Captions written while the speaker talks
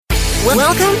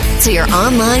Welcome to your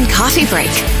online coffee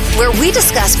break, where we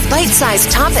discuss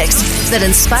bite-sized topics that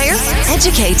inspire,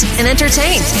 educate, and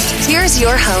entertain. Here's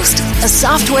your host, a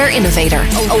software innovator,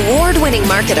 award-winning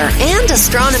marketer, and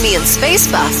astronomy and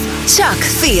space buff, Chuck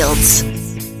Fields.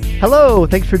 Hello,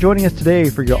 thanks for joining us today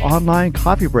for your online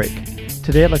coffee break.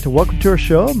 Today I'd like to welcome to our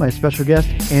show my special guest,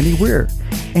 Andy Weir.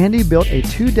 Andy built a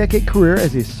 2-decade career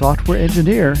as a software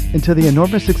engineer until the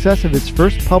enormous success of his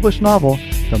first published novel,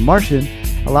 The Martian,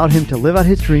 allowed him to live out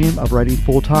his dream of writing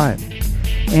full-time.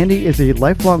 Andy is a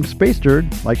lifelong space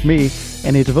nerd, like me,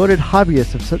 and a devoted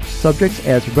hobbyist of such subjects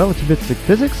as relativistic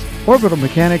physics, orbital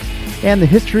mechanics, and the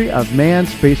history of manned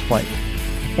spaceflight.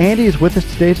 Andy is with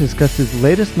us today to discuss his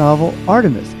latest novel,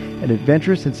 Artemis, an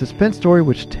adventurous and suspense story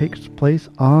which takes place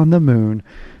on the moon.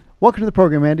 Welcome to the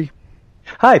program, Andy.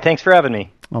 Hi, thanks for having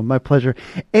me. Oh, my pleasure.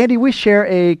 Andy, we share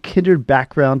a kindred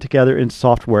background together in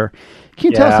software.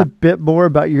 Can you tell us a bit more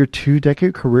about your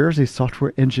 2-decade career as a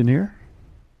software engineer?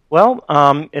 Well,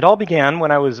 it all began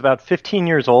when I was about 15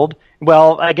 years old.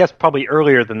 Well, I guess probably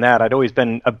earlier than that. I'd always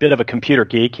been a bit of a computer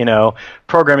geek,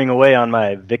 programming away on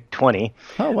my VIC-20.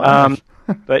 Oh, wow.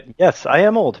 But yes, I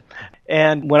am old.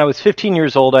 And when I was 15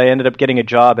 years old, I ended up getting a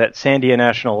job at Sandia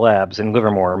National Labs in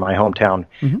Livermore, my hometown,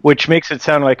 which makes it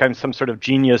sound like I'm some sort of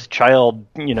genius child,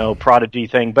 prodigy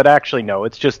thing. But actually, no,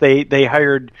 it's just they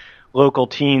hired local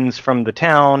teens from the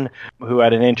town who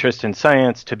had an interest in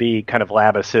science to be kind of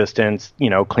lab assistants,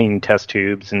 clean test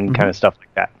tubes and kind of stuff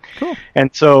like that. Cool.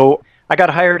 And so I got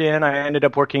hired in. I ended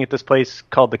up working at this place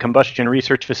called the Combustion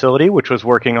Research Facility, which was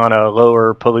working on a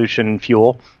lower pollution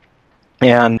fuel.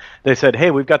 And they said,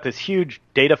 hey, we've got this huge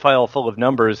data file full of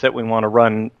numbers that we want to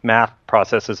run math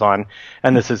processes on.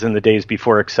 And this is in the days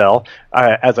before Excel.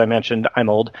 As I mentioned, I'm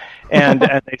old. And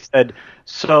they said,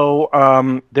 so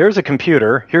there's a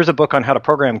computer. Here's a book on how to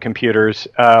program computers.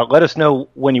 Let us know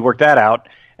when you work that out,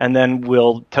 and then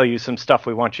we'll tell you some stuff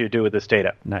we want you to do with this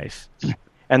data. Nice.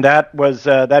 And that was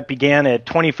that began a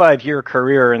 25-year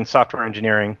career in software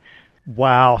engineering.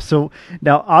 Wow. So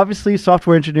now, obviously,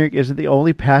 software engineering isn't the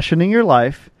only passion in your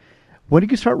life. When did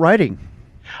you start writing?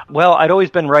 Well, I'd always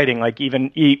been writing, like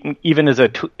even as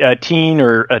a teen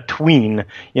or a tween.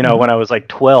 When I was like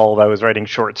 12, I was writing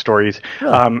short stories.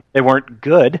 Really? They weren't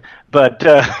good, but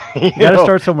you got to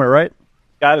start somewhere, right?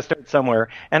 Got to start somewhere.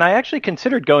 And I actually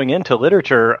considered going into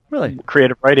literature, really,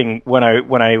 creative writing, when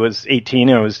I was 18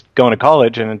 and I was going to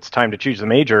college, and it's time to choose a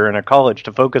major in a college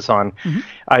to focus on.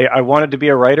 I wanted to be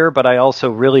a writer, but I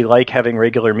also really like having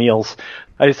regular meals.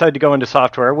 I decided to go into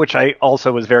software, which I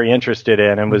also was very interested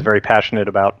in and was very passionate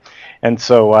about. And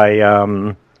so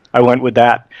I went with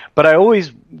that. But I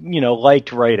always,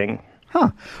 liked writing.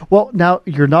 Huh. Well, now,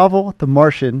 your novel, The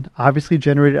Martian, obviously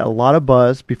generated a lot of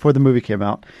buzz before the movie came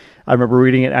out. I remember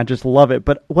reading it and I just love it.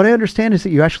 But what I understand is that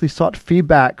you actually sought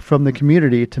feedback from the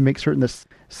community to make certain the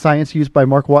science used by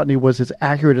Mark Watney was as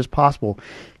accurate as possible.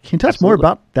 Can you tell us more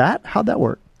about that? How'd that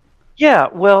work? Yeah,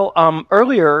 well,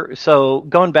 earlier, so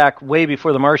going back way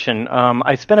before The Martian,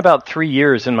 I spent about 3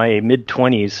 years in my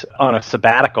mid-20s on a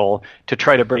sabbatical to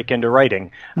try to break into writing.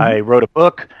 I wrote a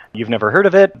book. You've never heard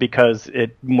of it because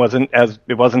it wasn't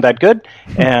that good.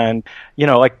 And,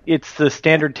 it's the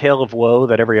standard tale of woe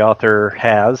that every author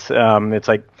has. It's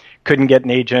like, couldn't get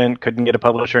an agent, couldn't get a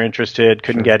publisher interested,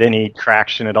 couldn't get any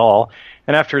traction at all.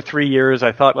 And after 3 years,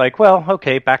 I thought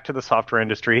okay, back to the software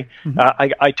industry.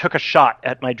 I took a shot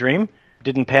at my dream,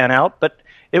 didn't pan out, but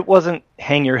it wasn't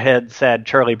hang your head, sad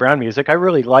Charlie Brown music. I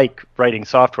really like writing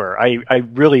software. I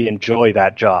really enjoy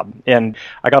that job. And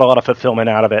I got a lot of fulfillment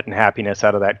out of it and happiness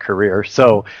out of that career.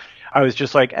 So I was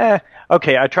just like,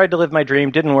 okay, I tried to live my dream,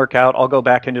 didn't work out. I'll go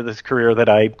back into this career that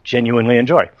I genuinely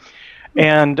enjoy.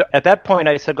 And at that point,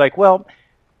 I said,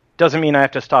 doesn't mean I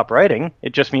have to stop writing.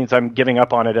 It just means I'm giving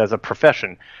up on it as a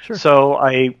profession. Sure. So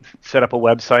I set up a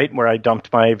website where I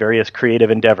dumped my various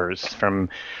creative endeavors, from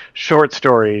short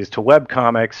stories to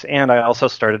webcomics, and I also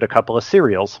started a couple of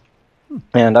serials.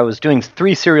 And I was doing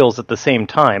 3 serials at the same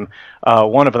time.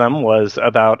 One of them was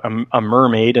about a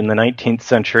mermaid in the 19th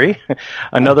century.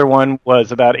 Another one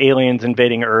was about aliens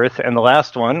invading Earth, and the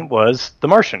last one was The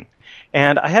Martian.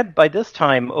 And I had, by this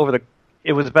time,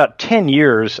 it was about 10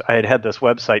 years I had this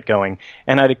website going,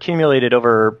 and I'd accumulated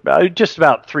over just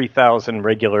about 3,000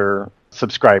 regular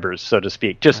subscribers, so to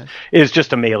speak. It was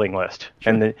just a mailing list.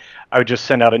 Sure. And I would just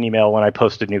send out an email when I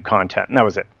posted new content, and that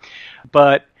was it.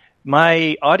 But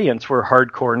my audience were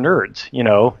hardcore nerds,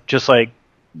 just like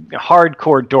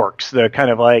hardcore dorks, the kind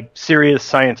of like serious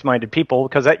science-minded people,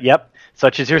 because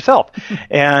such as yourself.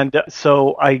 And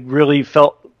so I really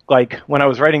felt like when I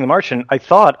was writing The Martian, I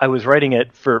thought I was writing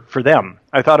it for them.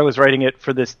 I thought I was writing it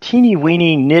for this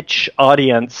teeny-weeny niche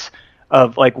audience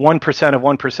of like 1% of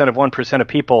 1% of 1% of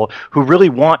people who really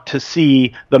want to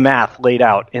see the math laid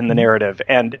out in the narrative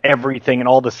and everything and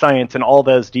all the science and all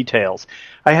those details.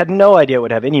 I had no idea it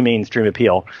would have any mainstream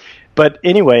appeal. But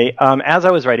anyway, as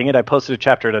I was writing it, I posted a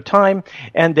chapter at a time,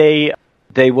 and they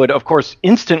would, of course,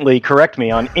 instantly correct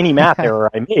me on any math error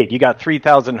I made. You got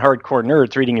 3,000 hardcore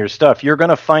nerds reading your stuff. You're going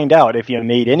to find out if you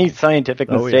made any scientific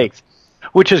mistakes,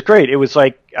 which is great. It was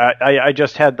like I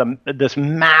just had this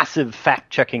massive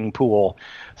fact-checking pool.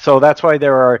 So that's why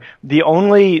the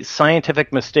only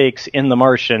scientific mistakes in The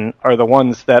Martian are the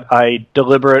ones that I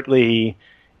deliberately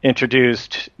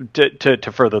introduced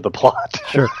to further the plot.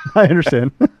 Sure, I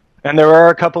understand. And there are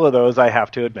a couple of those, I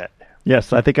have to admit.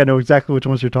 Yes, I think I know exactly which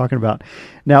ones you're talking about.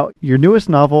 Now, your newest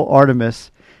novel, Artemis,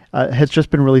 has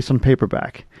just been released on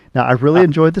paperback. Now, I really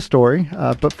enjoyed the story,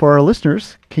 but for our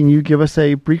listeners, can you give us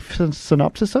a brief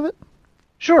synopsis of it?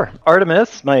 Sure.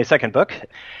 Artemis, my second book,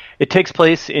 it takes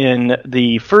place in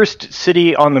the first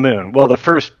city on the moon. Well, the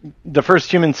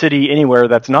first human city anywhere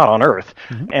that's not on Earth.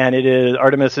 Mm-hmm. And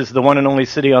Artemis is the one and only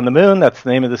city on the moon. That's the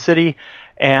name of the city.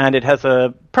 And it has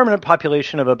a permanent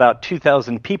population of about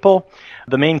 2,000 people.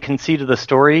 The main conceit of the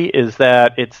story is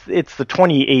that it's the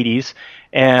 2080s,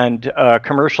 and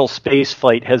commercial space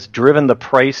flight has driven the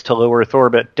price to low Earth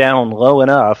orbit down low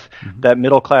enough that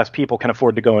middle-class people can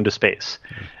afford to go into space.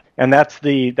 And that's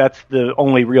the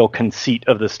only real conceit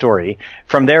of the story.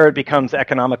 From there, it becomes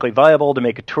economically viable to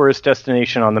make a tourist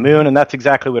destination on the moon, and that's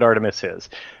exactly what Artemis is.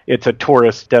 It's a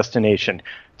tourist destination.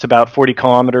 It's about 40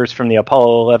 kilometers from the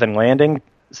Apollo 11 landing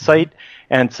site,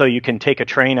 and so you can take a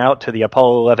train out to the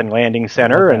Apollo 11 landing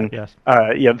center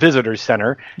visitors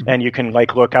center, and you can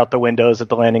look out the windows at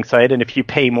the landing site, and if you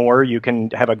pay more, you can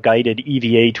have a guided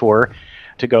EVA tour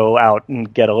to go out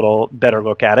and get a little better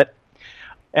look at it.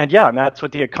 And that's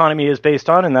what the economy is based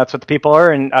on, and that's what the people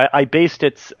are. And I based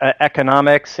its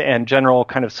economics and general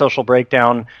kind of social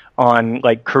breakdown on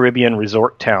Caribbean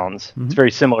resort towns. Mm-hmm. It's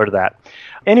very similar to that.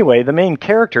 Anyway, the main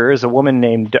character is a woman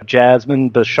named Jasmine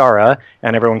Bashara,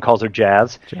 and everyone calls her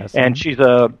Jazz. And she's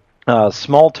a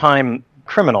small-time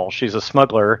criminal. She's a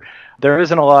smuggler. There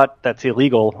isn't a lot that's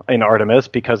illegal in Artemis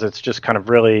because it's just kind of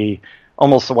really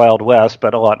almost the Wild West,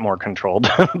 but a lot more controlled,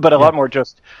 but a lot more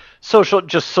just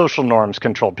social norms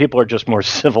controlled. People are just more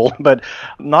civil, but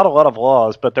not a lot of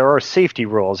laws, but there are safety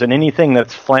rules, and anything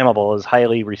that's flammable is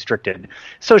highly restricted.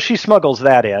 So she smuggles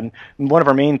that in. One of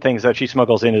her main things that she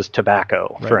smuggles in is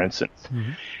tobacco, for instance.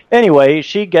 Mm-hmm. Anyway,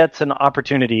 she gets an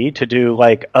opportunity to do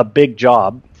a big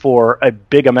job for a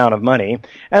big amount of money.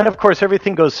 And of course,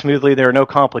 everything goes smoothly. There are no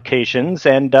complications.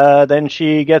 And then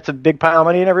she gets a big pile of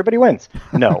money and everybody wins.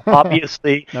 No,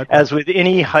 obviously, as with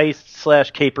any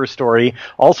heist/caper story,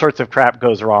 all sorts of crap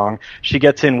goes wrong. She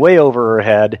gets in way over her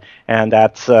head. And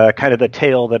that's kind of the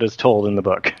tale that is told in the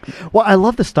book. Well, I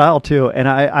love the style, too. And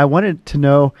I wanted to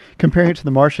know, comparing it to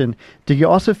The Martian, did you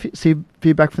also see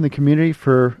feedback from the community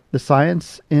for the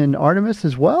science in Artemis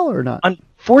as well, or not?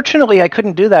 Unfortunately, I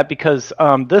couldn't do that because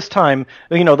this time,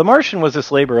 The Martian was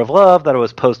this labor of love that I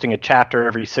was posting a chapter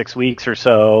every 6 weeks or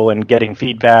so and getting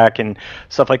feedback and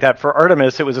stuff like that. For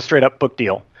Artemis, it was a straight-up book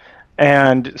deal.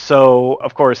 And so,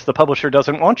 of course, the publisher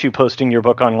doesn't want you posting your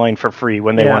book online for free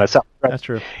when they want to sell it. That's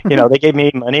true. They gave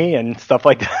me money and stuff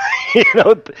like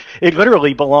that. It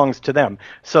literally belongs to them.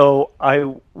 So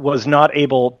I was not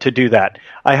able to do that.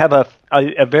 I have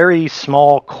a very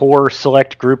small core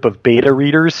select group of beta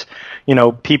readers,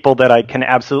 people that I can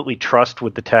absolutely trust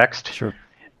with the text. Sure.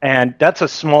 And that's a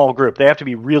small group. They have to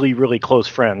be really, really close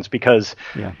friends because,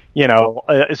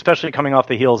 especially coming off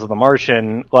the heels of The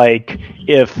Martian,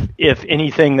 if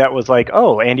anything that was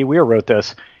Andy Weir wrote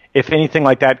this, if anything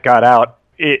like that got out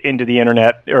into the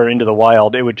internet or into the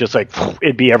wild, it would just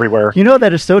it'd be everywhere.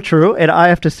 That is so true. And I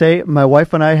have to say, my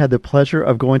wife and I had the pleasure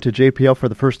of going to JPL for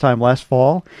the first time last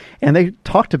fall. And they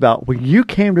talked about when you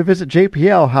came to visit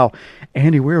JPL, how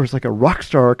Andy Weir was like a rock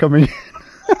star coming in.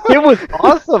 It was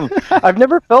awesome. I've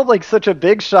never felt like such a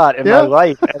big shot in my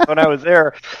life as when I was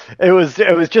there. It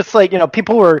was just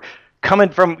people were coming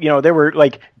from, they were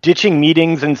ditching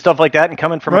meetings and stuff like that and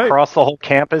coming from across the whole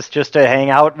campus just to hang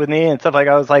out with me and stuff like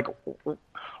that. I was like,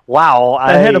 wow.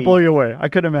 I had to blow you away. I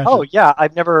couldn't imagine. Oh yeah.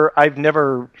 I've never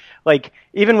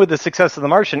even with the success of The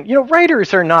Martian,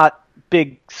 writers are not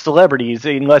big celebrities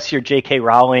unless you're J.K.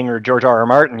 Rowling or George R.R.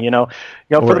 Martin,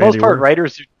 for the most part,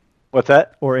 writers. What's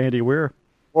that? Or Andy Weir.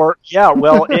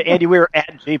 Andy Weir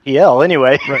at JPL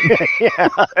anyway.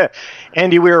 Right.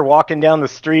 Andy Weir walking down the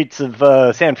streets of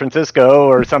San Francisco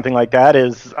or something like that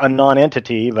is a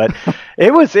non-entity, but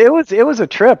it was a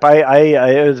trip.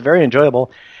 It was very enjoyable.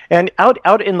 And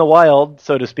out in the wild,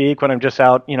 so to speak, when I'm just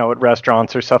out, at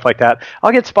restaurants or stuff like that,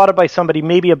 I'll get spotted by somebody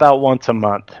maybe about once a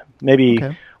month. Maybe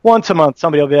once a month,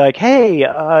 somebody will be like, hey,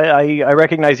 I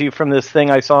recognize you from this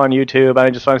thing I saw on YouTube. I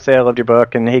just want to say I loved your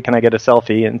book, and hey, can I get a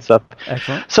selfie and stuff?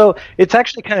 Excellent. So it's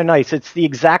actually kind of nice. It's the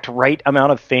exact right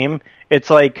amount of fame. It's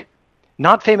like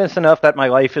not famous enough that my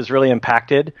life is really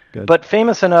impacted, but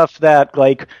famous enough that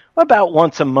about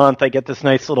once a month I get this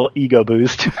nice little ego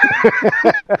boost.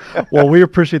 Well, we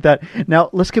appreciate that. Now,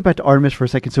 let's get back to Artemis for a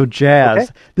second. So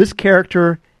Jazz, this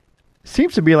character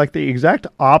seems to be like the exact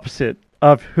opposite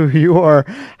of who you are.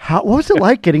 What was it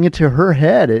like getting into her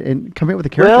head and coming up with a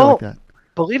character like that?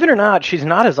 Believe it or not, she's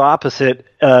not as opposite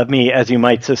of me as you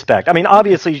might suspect. I mean,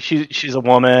 obviously she's a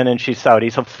woman and she's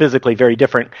Saudi, so physically very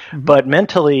different, but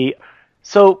mentally.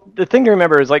 So the thing to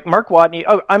remember is Mark Watney,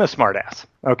 I'm a smartass,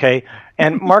 okay?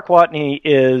 And Mark Watney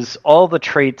is all the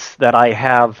traits that I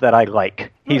have that I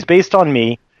like. He's based on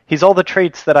me. He's all the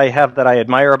traits that I have that I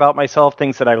admire about myself,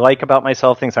 things that I like about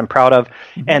myself, things I'm proud of,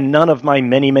 and none of my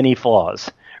many, many flaws,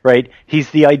 right?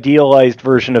 He's the idealized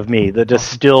version of me, the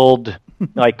distilled,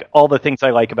 all the things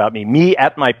I like about me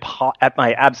at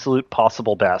my absolute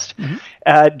possible best.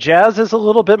 Jazz is a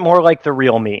little bit more like the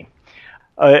real me.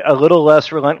 A little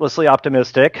less relentlessly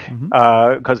optimistic,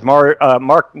 because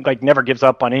Mark never gives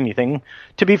up on anything.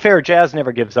 To be fair, Jazz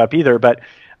never gives up either, but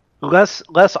less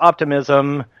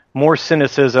optimism, more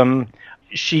cynicism.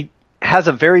 She has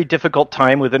a very difficult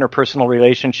time with interpersonal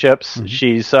relationships.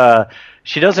 She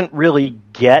doesn't really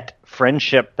get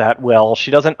friendship that well.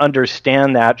 She doesn't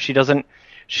understand that.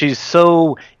 She's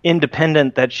so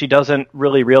independent that she doesn't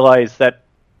really realize that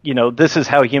this is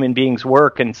how human beings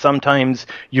work, and sometimes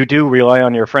you do rely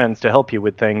on your friends to help you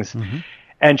with things.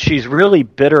 And she's really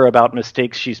bitter about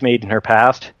mistakes she's made in her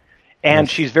past, and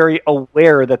she's very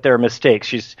aware that they're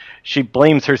mistakes. She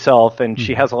blames herself, and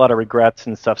she has a lot of regrets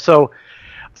and stuff. So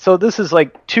this is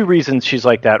two reasons she's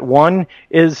like that. One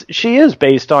is she is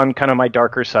based on kind of my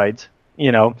darker sides,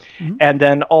 and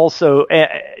then also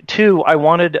two, I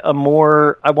wanted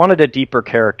a deeper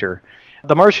character.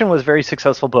 The Martian was a very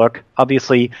successful book,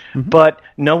 obviously, but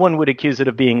no one would accuse it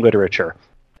of being literature.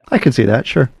 I can see that,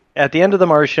 sure. At the end of The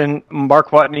Martian, Mark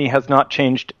Watney has not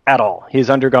changed at all. He's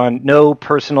undergone no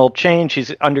personal change. He's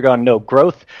undergone no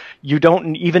growth. You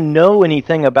don't even know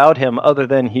anything about him other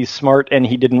than he's smart and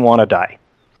he didn't want to die.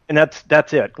 And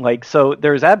that's it. So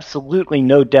there's absolutely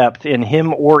no depth in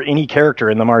him or any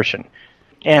character in The Martian.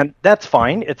 And that's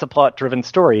fine. It's a plot-driven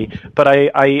story. But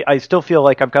I still feel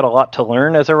like I've got a lot to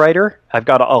learn as a writer. I've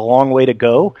got a long way to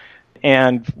go.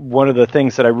 And one of the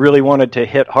things that I really wanted to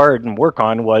hit hard and work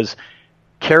on was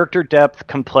character depth,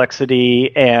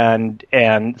 complexity, and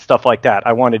stuff like that.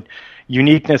 I wanted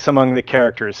uniqueness among the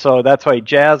characters. So that's why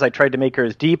Jazz, I tried to make her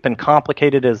as deep and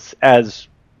complicated as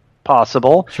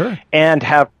possible. Sure. And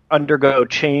have undergo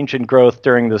change and growth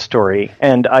during the story.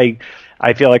 And I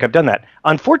feel like I've done that.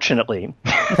 Unfortunately,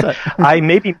 I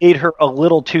maybe made her a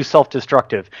little too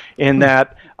self-destructive in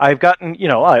that I've gotten,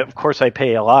 of course I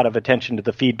pay a lot of attention to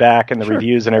the feedback and the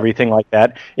reviews and everything like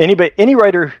that. Any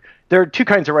writer, there are two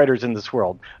kinds of writers in this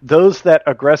world. Those that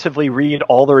aggressively read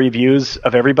all the reviews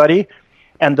of everybody,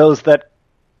 and those that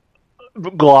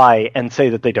lie and say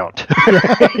that they don't.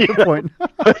 Good point.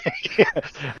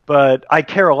 But I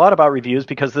care a lot about reviews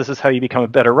because this is how you become a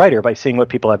better writer, by seeing what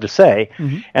people have to say.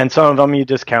 And some of them you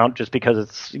discount just because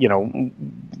it's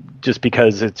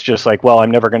just well,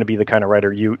 I'm never going to be the kind of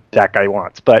writer that guy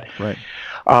wants. But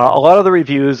a lot of the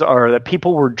reviews are that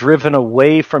people were driven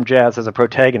away from Jazz as a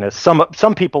protagonist.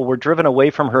 Some people were driven away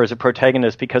from her as a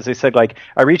protagonist because they said,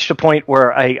 I reached a point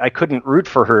where I couldn't root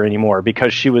for her anymore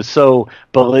because she was so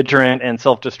belligerent and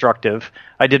self-destructive.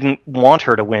 I didn't want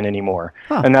her to win anymore.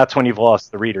 And that's when you've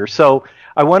lost the reader. So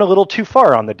I went a little too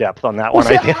far on the depth on that one.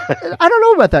 I don't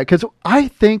know about that, because I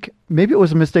think maybe it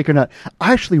was a mistake or not.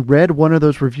 I actually read one of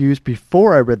those reviews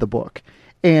before I read the book.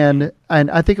 And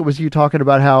I think it was you talking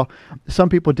about how some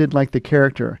people didn't like the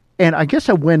character. And I guess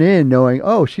I went in knowing,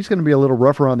 she's going to be a little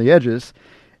rougher on the edges.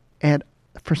 And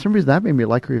for some reason, that made me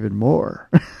like her even more.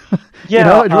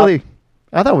 Yeah.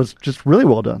 I thought it was just really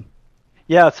well done.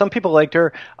 Yeah, some people liked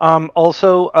her.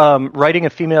 Also, writing a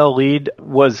female lead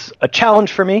was a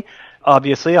challenge for me.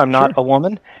 Obviously, I'm not a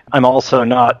woman. I'm also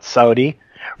not Saudi,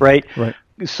 right? Right.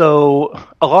 So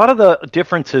a lot of the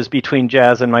differences between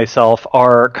Jazz and myself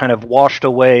are kind of washed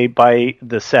away by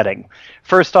the setting.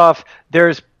 First off,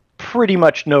 there's pretty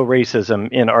much no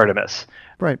racism in Artemis.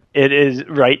 Right. It is,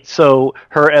 right. So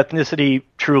her ethnicity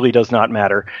truly does not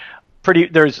matter.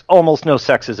 There's almost no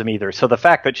sexism either. So the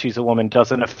fact that she's a woman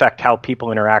doesn't affect how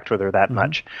people interact with her that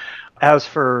much. As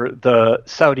for the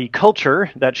Saudi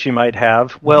culture that she might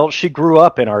have, well, she grew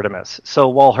up in Artemis. So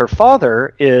while her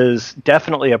father is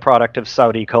definitely a product of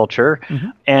Saudi culture,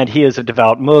 and he is a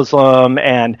devout Muslim,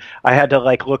 and I had to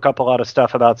look up a lot of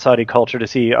stuff about Saudi culture to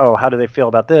see, how do they feel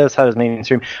about this? How does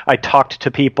mainstream? I talked to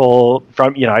people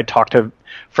I talked to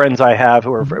friends I have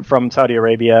who are from Saudi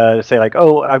Arabia to say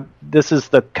this is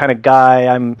the kind of guy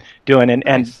I'm doing,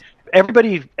 and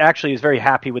everybody actually is very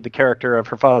happy with the character of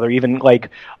her father. Even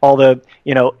all the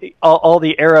all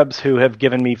the Arabs who have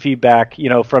given me feedback,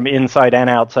 from inside and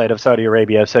outside of Saudi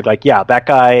Arabia, said yeah, that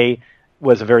guy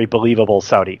was a very believable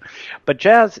Saudi. But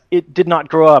Jazz, it did not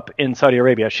grow up in Saudi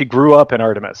Arabia. She grew up in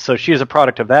Artemis, so she is a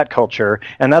product of that culture,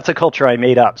 and that's a culture I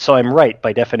made up. So I'm right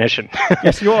by definition.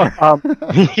 Yes, you are.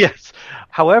 Yes.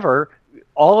 However,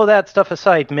 all of that stuff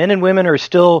aside, men and women are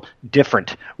still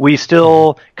different. We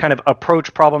still kind of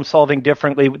approach problem solving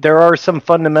differently. There are some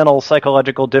fundamental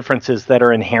psychological differences that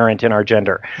are inherent in our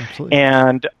gender. Absolutely.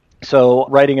 And so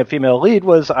writing a female lead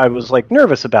I was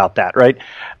nervous about that, right?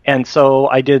 And so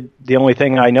I did the only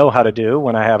thing I know how to do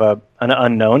when I have an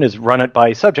unknown is run it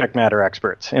by subject matter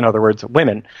experts. In other words,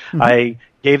 women. I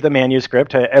gave the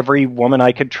manuscript to every woman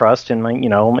I could trust in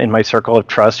my circle of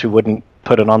trust who wouldn't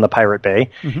put it on the Pirate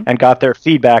Bay, and got their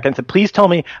feedback and said, please tell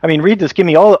me, read this, give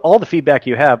me all the feedback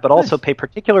you have, but also pay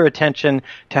particular attention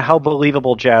to how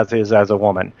believable Jazz is as a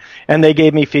woman. And they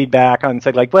gave me feedback and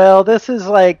said well, this is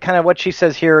kind of what she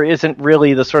says here isn't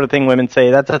really the sort of thing women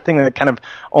say. That's a thing that kind of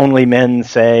only men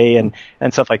say and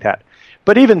stuff like that.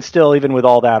 But even with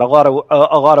all that, a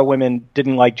lot of women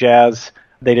didn't like Jazz.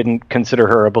 They didn't consider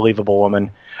her a believable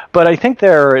woman. But I think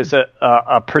there is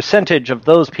a percentage of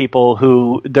those people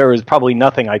who there is probably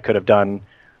nothing I could have done,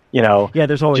 Yeah,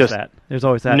 there's always that. There's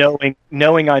always that.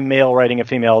 Knowing I'm male writing a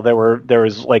female, there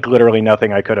was literally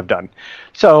nothing I could have done.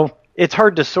 So it's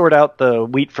hard to sort out the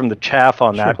wheat from the chaff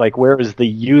on that. Where is the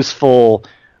useful,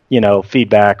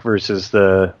 feedback versus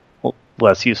the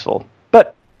less useful?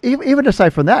 But even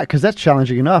aside from that, because that's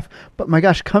challenging enough, but my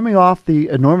gosh, coming off the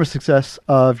enormous success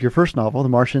of your first novel, The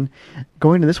Martian,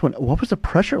 going to this one, what was the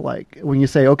pressure like when you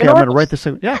say, okay, I'm going to write this?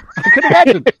 Yeah, I could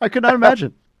imagine. I could not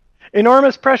imagine.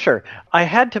 Enormous pressure. I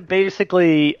had to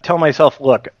basically tell myself,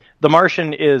 look, The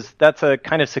Martian that's a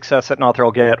kind of success that an author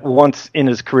will get once in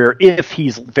his career if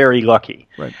he's very lucky.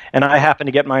 Right. And I happen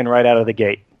to get mine right out of the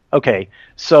gate. Okay,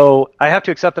 so I have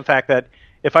to accept the fact that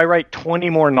if I write 20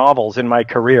 more novels in my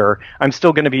career, I'm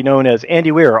still going to be known as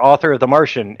Andy Weir, author of The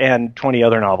Martian and 20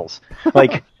 other novels.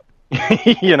 And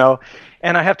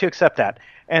I have to accept that.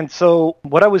 And so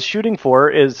what I was shooting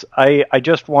for is I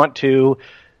just want to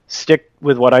stick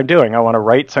with what I'm doing. I want to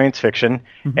write science fiction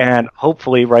and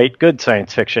hopefully write good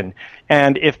science fiction.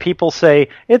 And if people say,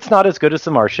 it's not as good as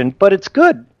The Martian, but it's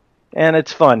good and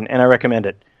it's fun and I recommend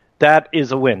it, that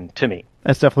is a win to me.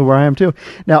 That's definitely where I am too.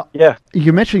 Now,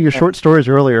 you mentioned your short stories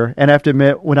earlier, and I have to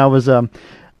admit, when I was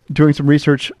doing some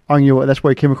research on you, that's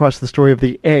where I came across the story of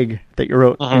the egg that you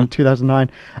wrote in 2009.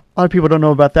 A lot of people don't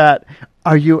know about that.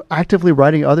 Are you actively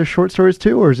writing other short stories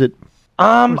too, or is it?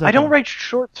 I don't write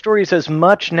short stories as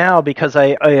much now because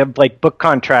I have book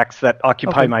contracts that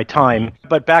occupy my time.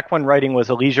 But back when writing was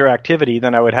a leisure activity,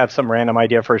 then I would have some random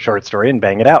idea for a short story and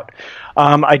bang it out.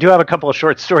 I do have a couple of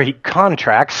short story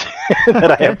contracts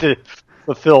that I have to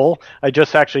fulfill. I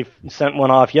just actually sent one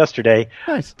off yesterday.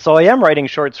 Nice. So I am writing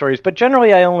short stories, but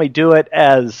generally I only do it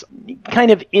as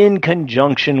kind of in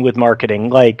conjunction with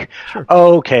marketing.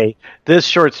 Okay, this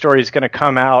short story is going to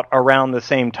come out around the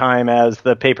same time as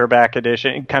the paperback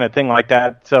edition, kind of thing like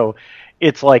that. So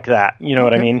it's like that. You know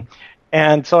what I mean?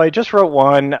 And so I just wrote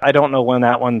one. I don't know when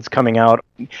that one's coming out.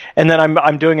 And then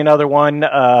I'm doing another one.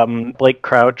 Blake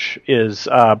Crouch is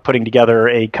putting together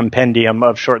a compendium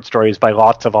of short stories by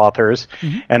lots of authors,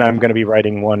 and I'm going to be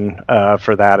writing one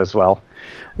for that as well.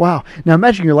 Wow. Now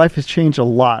imagine your life has changed a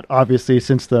lot, obviously,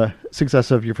 since the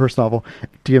success of your first novel.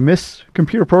 Do you miss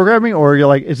computer programming, or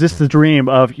you're is this the dream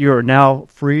of you're now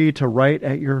free to write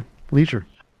at your leisure?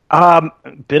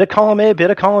 Bit of column A,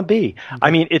 bit of column B.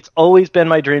 It's always been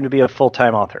my dream to be a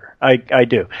full-time author. I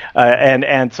do.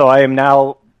 And so I am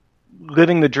now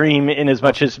living the dream in as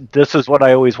much as this is what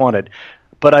I always wanted.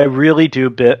 But I really do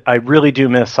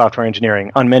miss software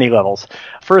engineering on many levels.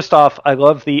 First off, I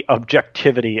love the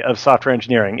objectivity of software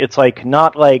engineering. It's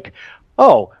not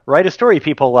write a story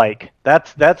people like.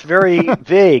 That's very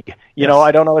vague.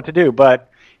 I don't know what to do,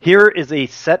 but here is a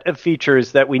set of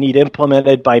features that we need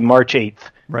implemented by March 8th.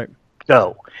 Right.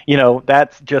 Go.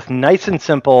 That's just nice and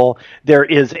simple. There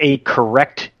is a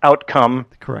correct outcome.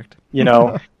 Correct.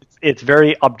 It's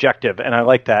very objective, and I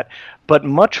like that. But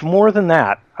much more than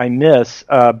that, I miss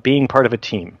being part of a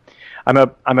team. I'm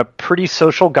a pretty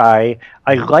social guy.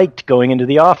 I liked going into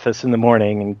the office in the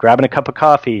morning and grabbing a cup of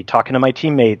coffee, talking to my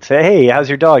teammates. Hey, how's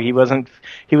your dog? He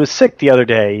was sick the other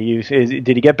day. Did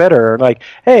he get better? Or like,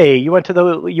 hey, you went to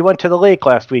the lake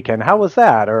last weekend. How was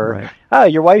that? Or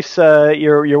your wife's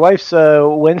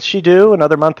when's she due?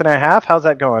 Another month and a half. How's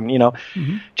that going?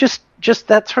 Just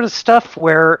that sort of stuff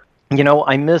where,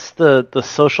 I miss the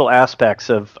social aspects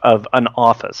of an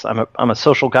office. I'm a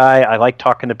social guy. I like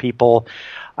talking to people.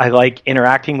 I like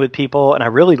interacting with people, and I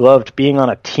really loved being on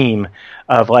a team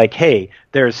of like, hey,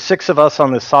 there's 6 of us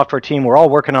on this software team. We're all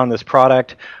working on this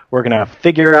product. We're going to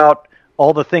figure out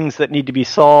all the things that need to be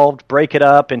solved, break it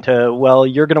up into, well,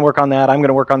 you're going to work on that, I'm going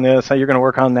to work on this, you're going to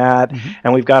work on that,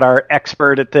 and we've got our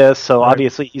expert at this, so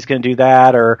obviously he's going to do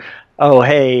that, or, oh,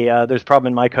 hey, there's a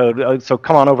problem in my code, so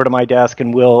come on over to my desk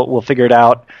and we'll figure it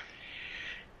out.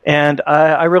 And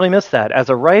I really miss that. As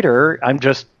a writer, I'm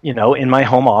just, in my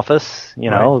home office,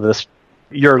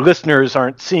 your listeners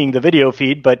aren't seeing the video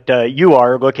feed, but you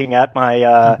are looking at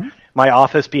my my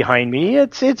office behind me.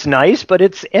 It's nice, but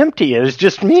it's empty. It's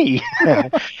just me.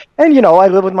 And I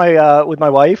live with my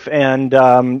wife, and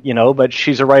but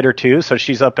she's a writer too, so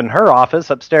she's up in her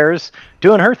office upstairs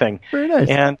doing her thing. Very nice.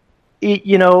 And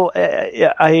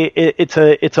it's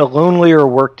a lonelier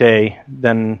workday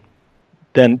than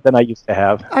I used to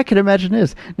have. I can imagine it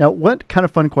is. Now, what kind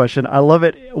of fun question. I love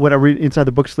it when I read inside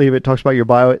the book sleeve, it talks about your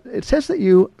bio. It says that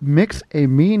you mix a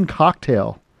mean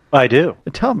cocktail. I do.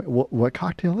 Tell me, what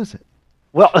cocktail is it?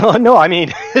 Well, no, I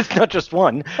mean, it's not just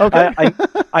one. Okay.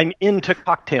 I'm into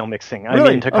cocktail mixing. I'm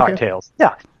Really? into cocktails.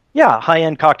 Okay. Yeah,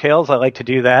 high-end cocktails. I like to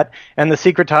do that. And the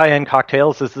secret to high-end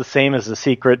cocktails is the same as the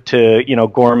secret to,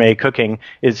 gourmet cooking,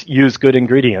 is use good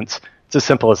ingredients. It's as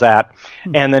simple as that.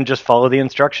 And then just follow the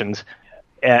instructions.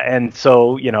 And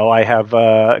so, I have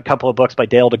a couple of books by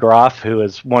Dale DeGroff, who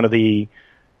is one of the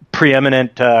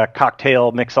preeminent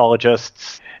cocktail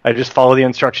mixologists. I just follow the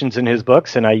instructions in his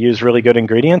books, and I use really good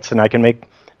ingredients, and I can make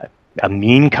a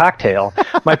mean cocktail.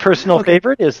 My personal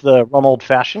favorite is the rum old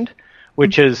fashioned,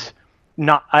 which is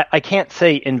not, I can't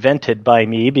say invented by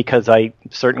me, because I'm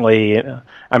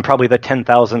probably the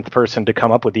 10,000th person to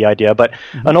come up with the idea, but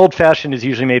an old fashioned is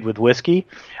usually made with whiskey,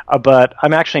 but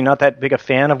I'm actually not that big a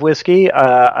fan of whiskey,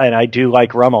 and I do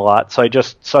like rum a lot, so I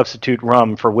just substitute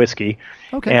rum for whiskey,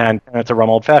 and it's a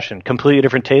rum old fashioned. Completely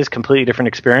different taste, completely different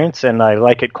experience, and I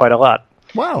like it quite a lot.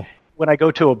 Wow. When I go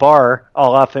to a bar,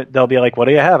 they'll be like, what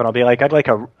do you have? And I'll be like, I'd like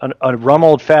a rum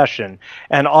old fashioned,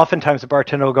 and oftentimes the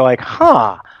bartender will go like,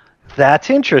 that's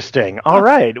interesting. All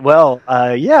right. Well,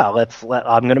 I'm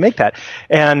going to make that.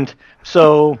 And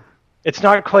so it's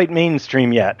not quite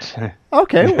mainstream yet.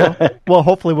 Okay. Well,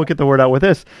 hopefully we'll get the word out with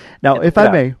this. Now, if I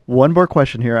may, one more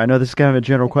question here. I know this is kind of a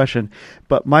general question,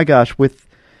 but my gosh,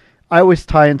 I always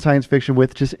tie in science fiction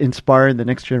with just inspiring the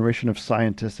next generation of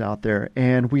scientists out there.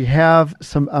 And we have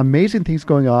some amazing things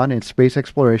going on in space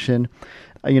exploration.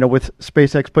 With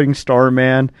SpaceX putting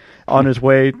Starman on his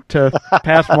way to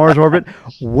past Mars orbit.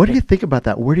 What do you think about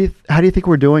that? How do you think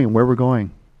we're doing and where we're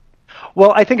going?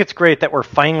 Well, I think it's great that we're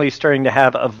finally starting to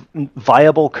have a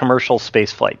viable commercial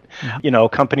spaceflight.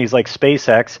 Companies like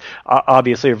SpaceX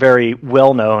obviously are very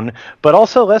well known, but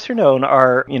also lesser known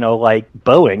are, like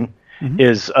Boeing.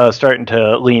 Is starting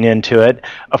to lean into it.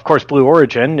 Of course, Blue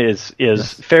Origin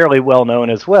is fairly well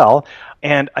known as well,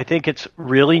 and I think it's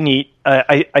really neat.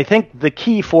 I think the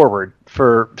key forward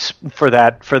for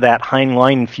that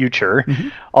Heinlein future,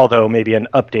 although maybe an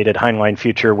updated Heinlein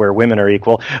future where women are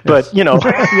equal, but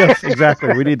yes,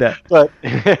 exactly, we need that. But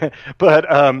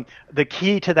the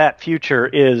key to that future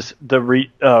is the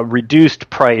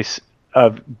reduced price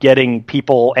of getting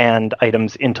people and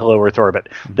items into low Earth orbit.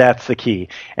 That's the key.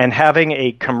 And having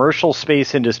a commercial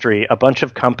space industry, a bunch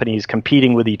of companies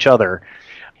competing with each other,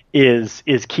 is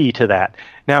key to that.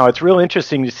 Now, it's real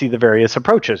interesting to see the various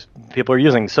approaches people are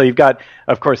using. So you've got,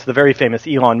 of course, the very famous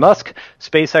Elon Musk.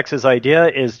 SpaceX's idea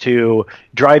is to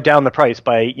drive down the price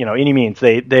by, any means.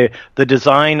 The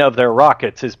design of their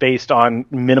rockets is based on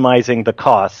minimizing the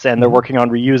costs, and they're working on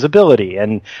reusability,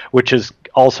 and which is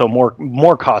also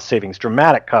more cost savings,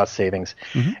 dramatic cost savings.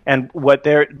 And what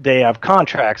they have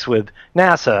contracts with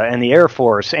NASA and the Air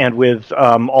Force and with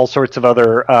all sorts of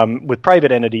other with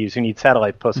private entities who need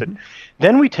satellites posted.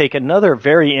 Then we take another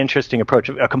very interesting approach,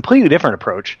 a completely different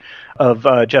approach of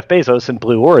Jeff Bezos and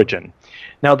Blue Origin.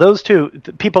 Now, those two,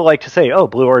 people like to say, oh,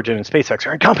 Blue Origin and SpaceX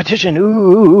are in competition.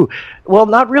 Ooh. Well,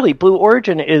 not really. Blue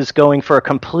Origin is going for a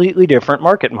completely different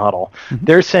market model.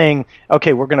 They're saying,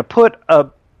 okay, we're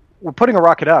putting a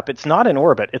rocket up. It's not in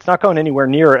orbit. It's not going anywhere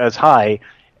near as high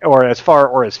or as far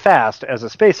or as fast as a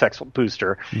SpaceX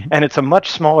booster, and it's a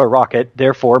much smaller rocket,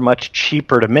 therefore much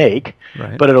cheaper to make.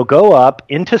 Right. But it'll go up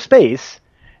into space,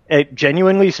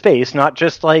 genuinely space, not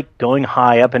just like going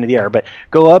high up into the air, but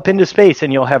go up into space,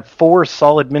 and you'll have 4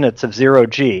 solid minutes of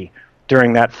 0G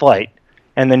during that flight.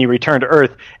 And then you return to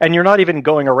Earth, and you're not even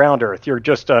going around Earth. You're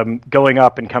just going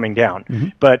up and coming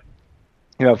down. But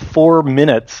you have 4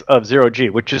 minutes of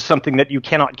 0G, which is something that you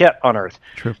cannot get on Earth.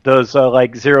 True. Those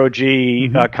like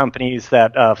 0G companies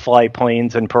that fly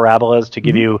planes and parabolas to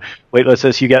give you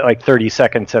weightlessness, you get like 30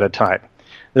 seconds at a time.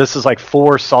 This is like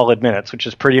 4 solid minutes, which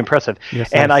is pretty impressive.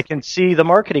 Yes, and I can see the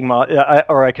marketing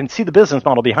or I can see the business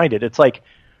model behind it. It's like,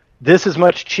 this is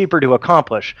much cheaper to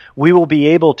accomplish. We will be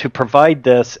able to provide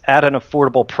this at an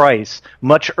affordable price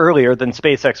much earlier than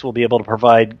SpaceX will be able to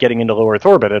provide getting into low Earth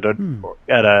orbit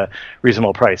at a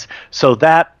reasonable price. So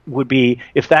that would be,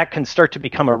 if that can start to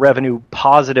become a revenue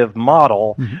positive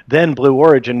model, then Blue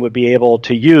Origin would be able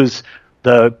to use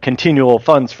the continual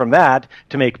funds from that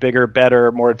to make bigger,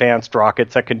 better, more advanced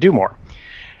rockets that can do more.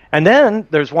 And then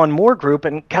there's one more group,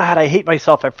 and God, I hate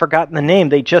myself. I've forgotten the name.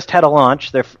 They just had a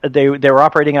launch. They were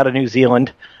operating out of New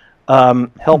Zealand.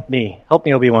 Help me,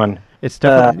 Obi-Wan. It's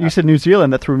definitely, you said New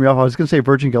Zealand. That threw me off. I was going to say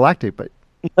Virgin Galactic, but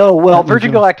no. Well,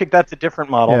 Virgin Galactic, that's a different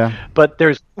model. Yeah. But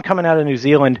there's one coming out of New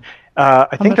Zealand.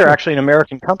 I think they're actually an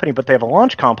American company, but they have a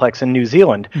launch complex in New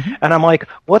Zealand. And I'm like,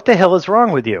 what the hell is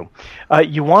wrong with you?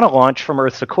 You want to launch from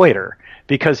Earth's equator,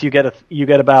 because you get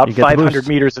about 500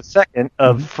 meters a second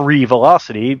of free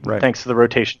velocity thanks to the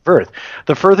rotation of Earth.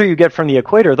 The further you get from the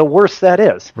equator, the worse that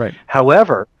is. Right.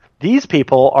 However, these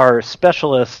people are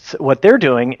specialists. What they're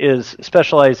doing is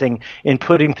specializing in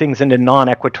putting things into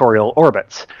non-equatorial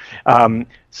orbits.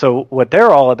 So what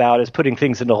they're all about is putting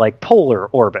things into like polar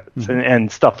orbits and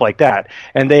stuff like that.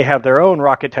 And they have their own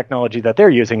rocket technology that they're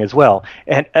using as well.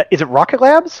 And is it Rocket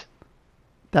Labs?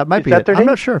 That might be it. I'm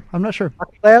not sure.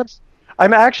 Rocket Labs?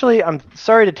 I'm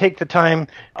sorry to take the time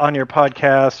on your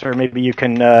podcast, or maybe you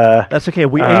can. That's okay.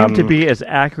 We aim to be as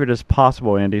accurate as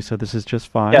possible, Andy. So this is just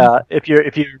fine. Yeah,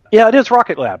 it is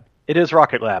Rocket Lab. It is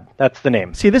Rocket Lab. That's the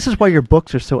name. See, this is why your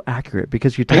books are so accurate,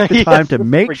 because you take the time to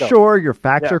make sure your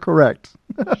facts are correct.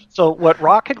 So what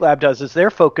Rocket Lab does is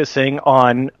they're focusing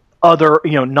on other,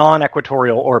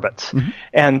 non-equatorial orbits.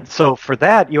 And so for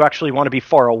that, you actually want to be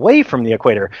far away from the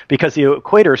equator, because the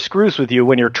equator screws with you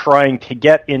when you're trying to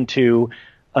get into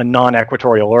a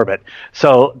non-equatorial orbit.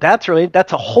 So that's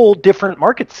a whole different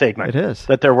market segment. It is.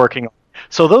 That they're working on.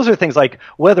 So those are things like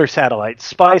weather satellites,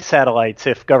 spy satellites,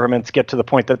 if governments get to the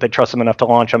point that they trust them enough to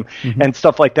launch them, and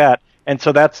stuff like that. And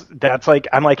so that's like,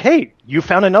 I'm like, hey, you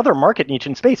found another market niche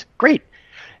in space. Great.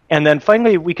 And then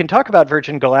finally, we can talk about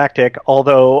Virgin Galactic,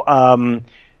 although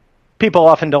people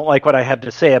often don't like what I have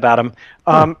to say about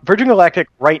them. Virgin Galactic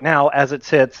right now, as it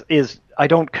sits, I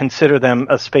don't consider them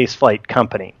a space flight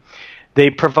company. They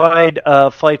provide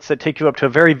flights that take you up to a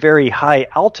very, very high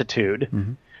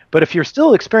altitude. But if you're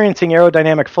still experiencing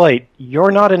aerodynamic flight,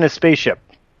 you're not in a spaceship.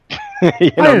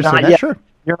 I understand that, sure.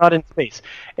 You're not in space.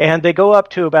 And they go up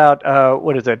to about,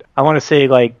 what is it? I want to say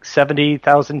like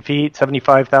 70,000 feet,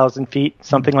 75,000 feet,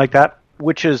 something like that,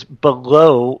 which is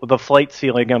below the flight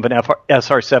ceiling of an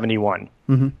SR-71.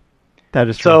 That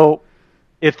is true. So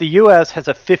if the U.S. has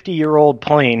a 50-year-old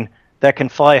plane that can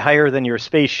fly higher than your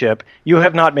spaceship, you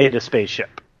have not made a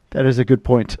spaceship. That is a good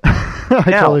point. I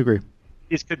totally agree.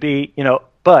 These could be,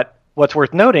 but what's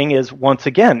worth noting is, once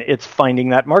again, it's finding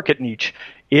that market niche.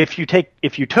 If you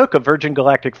took a Virgin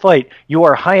Galactic flight, you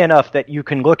are high enough that you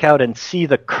can look out and see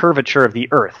the curvature of the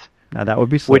Earth. Now that would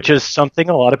be slick. Which is something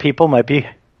a lot of people might be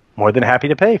more than happy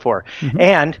to pay for.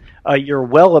 And you're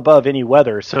well above any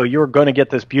weather, so you're going to get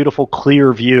this beautiful,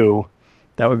 clear view.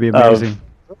 That would be amazing.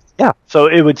 So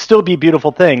it would still be a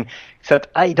beautiful thing, except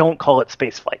I don't call it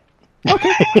spaceflight.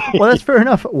 Okay. Well, that's fair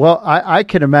enough. Well, I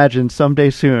can imagine someday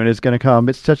soon is going to come.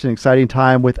 It's such an exciting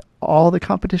time with all the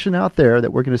competition out there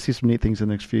that we're going to see some neat things in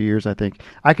the next few years, I think.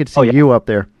 I could see you up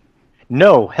there.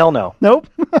 No, hell no. Nope.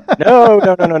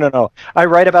 No. I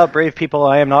write about brave people.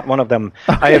 I am not one of them.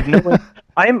 Okay. I have no.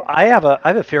 I have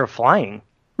a fear of flying.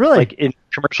 Really? Like in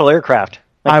commercial aircraft.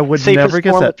 Like, I would never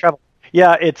guess that. Travel.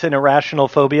 Yeah, it's an irrational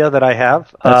phobia that I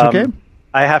have. That's okay.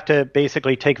 I have to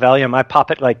basically take Valium. I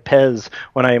pop it like Pez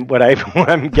when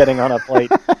I'm getting on a flight.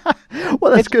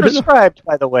 Well, that's it's good. It's prescribed,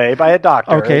 by the way, by a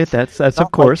doctor. Okay, that's of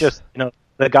course. Like just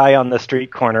the guy on the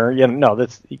street corner.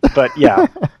 But yeah,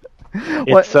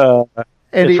 it's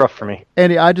Andy, it's rough for me.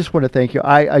 Andy, I just want to thank you.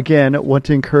 I again want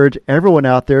to encourage everyone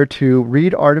out there to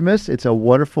read Artemis. It's a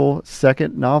wonderful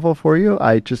second novel for you.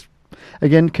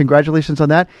 Again, congratulations on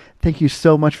that. Thank you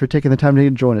so much for taking the time to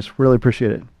join us. Really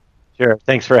appreciate it. Sure.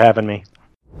 Thanks for having me.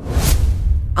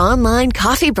 online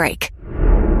coffee break.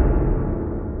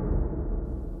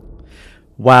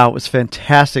 Wow, it was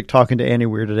fantastic talking to Andy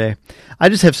Weir today. I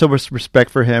just have so much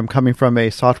respect for him, coming from a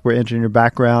software engineer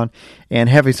background and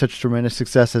having such tremendous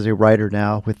success as a writer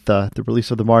now with the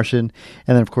release of The Martian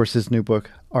and then, of course, his new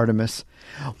book, Artemis.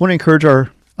 I want to encourage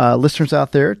our listeners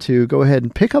out there to go ahead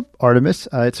and pick up Artemis.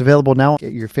 It's available now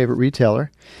at your favorite retailer.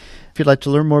 If you'd like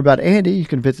to learn more about Andy, you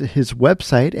can visit his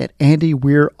website at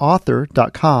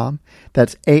andyweirauthor.com.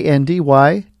 That's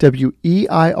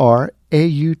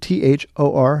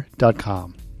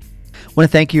ANDYWEIRAUTHOR.com. I want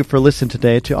to thank you for listening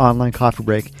today to Online Coffee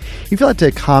Break. If you'd like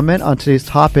to comment on today's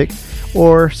topic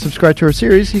or subscribe to our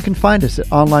series, you can find us at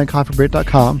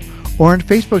onlinecoffeebreak.com or on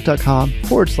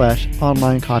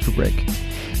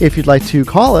facebook.com/onlinecoffeebreak. If you'd like to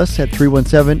call us at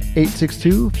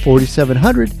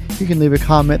 317-862-4700, you can leave a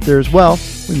comment there as well.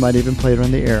 We might even play it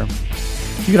on the air.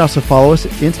 You can also follow us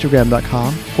at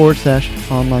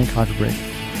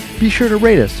instagram.com/onlinecoffeebreak. Be sure to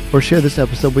rate us or share this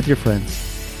episode with your friends.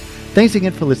 Thanks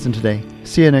again for listening today.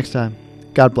 See you next time.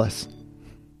 God bless.